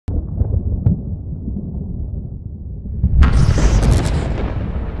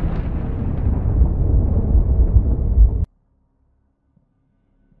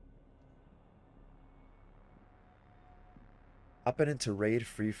hopping into Raid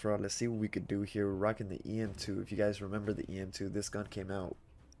Free For All. Let's see what we could do here. We're rocking the EM2. If you guys remember the EM2, this gun came out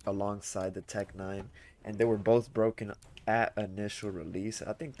alongside the Tech 9, and they were both broken at initial release.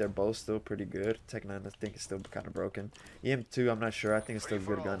 I think they're both still pretty good. Tech 9, I think, is still kind of broken. EM2, I'm not sure. I think it's still a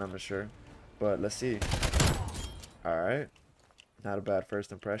good gun. I'm not sure. But let's see. Alright. Not a bad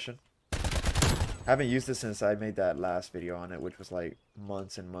first impression. I haven't used it since I made that last video on it, which was like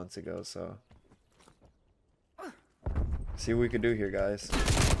months and months ago, so... See what we can do here, guys.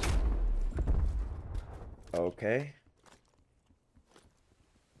 Okay.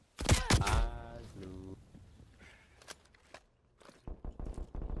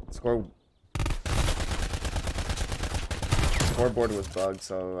 Scoreboard was bugged,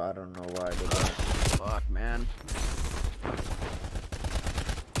 so I don't know why I did that. Fuck, man.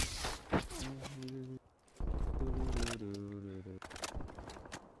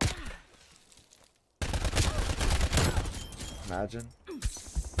 Imagine.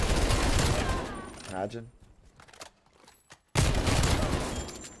 Imagine.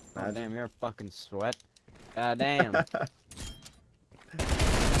 Oh, damn, you're a fucking sweat. God damn.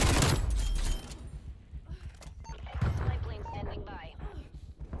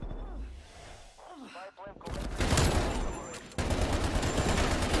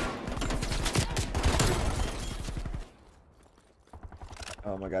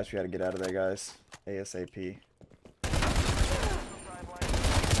 Oh my gosh, we gotta get out of there, guys. ASAP.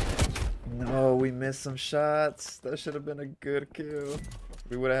 No, we missed some shots. That should have been a good kill.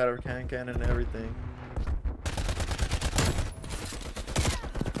 We would have had our can and everything.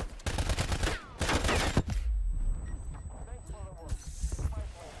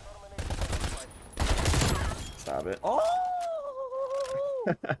 Stop it. Oh!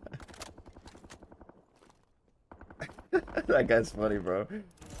 That guy's funny, bro.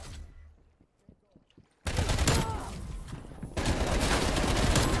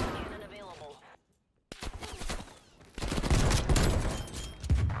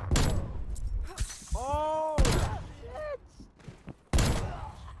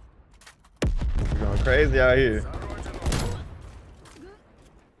 We're going crazy out here.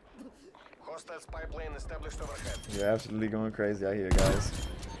 You're absolutely going crazy out here, guys.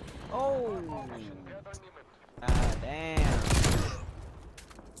 Oh! Ah, damn.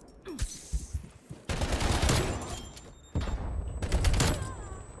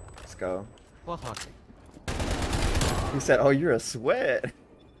 Let's go. Fuck. He said, "Oh, you're a sweat."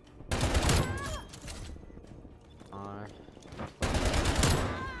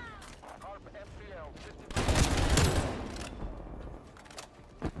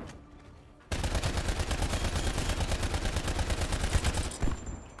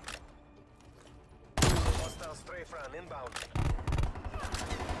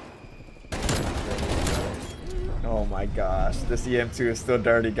 Oh my gosh, this EM2 is still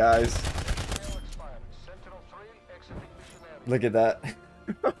dirty, guys. Look at that.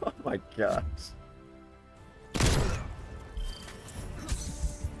 Oh my gosh.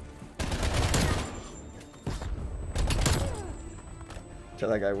 Tell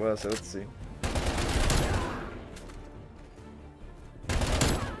that guy was, so let's see.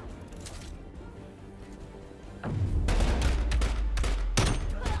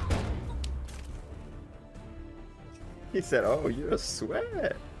 He said, "Oh, you're a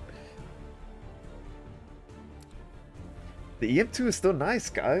sweat." The EM2 is still nice,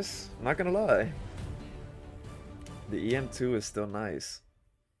 guys. I'm not gonna lie. The EM2 is still nice.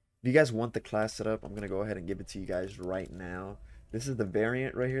 If you guys want the class setup, I'm gonna go ahead and give it to you guys right now. This is the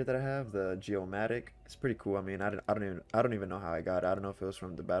variant right here that I have, the Geomatic. It's pretty cool. I mean, I don't even know how I got it. I don't know if it was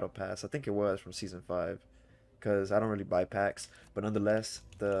from the Battle Pass. I think it was from Season 5. Because I don't really buy packs, but nonetheless,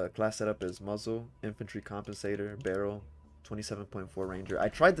 the class setup is muzzle, infantry compensator, barrel, 27.4 ranger. I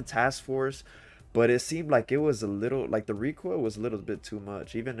tried the task force, but it seemed like it was a little, like the recoil was a little bit too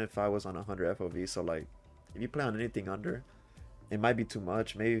much, even if I was on 100 FOV. So like, if you play on anything under, it might be too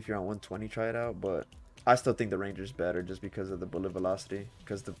much. Maybe if you're on 120, try it out. But I still think the ranger's better just because of the bullet velocity.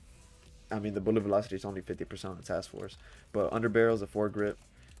 Because the bullet velocity is only 50% on the task force. But under barrel's a 4-grip.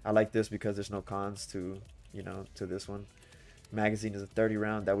 I like this because there's no cons to, you know, to this one. Magazine is a 30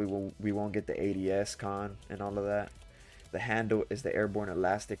 round, that we won't get the ADS con and all of that. The handle is the airborne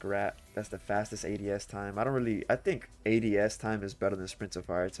elastic wrap. That's the fastest ADS time. I think ADS time is better than sprint to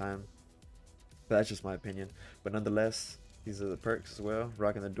fire time, but that's just my opinion. But nonetheless, these are the perks as well.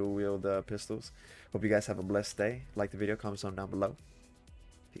 Rocking the dual wield pistols. Hope you guys have a blessed day. Like the video, comment on down below.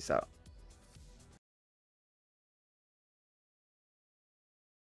 Peace out.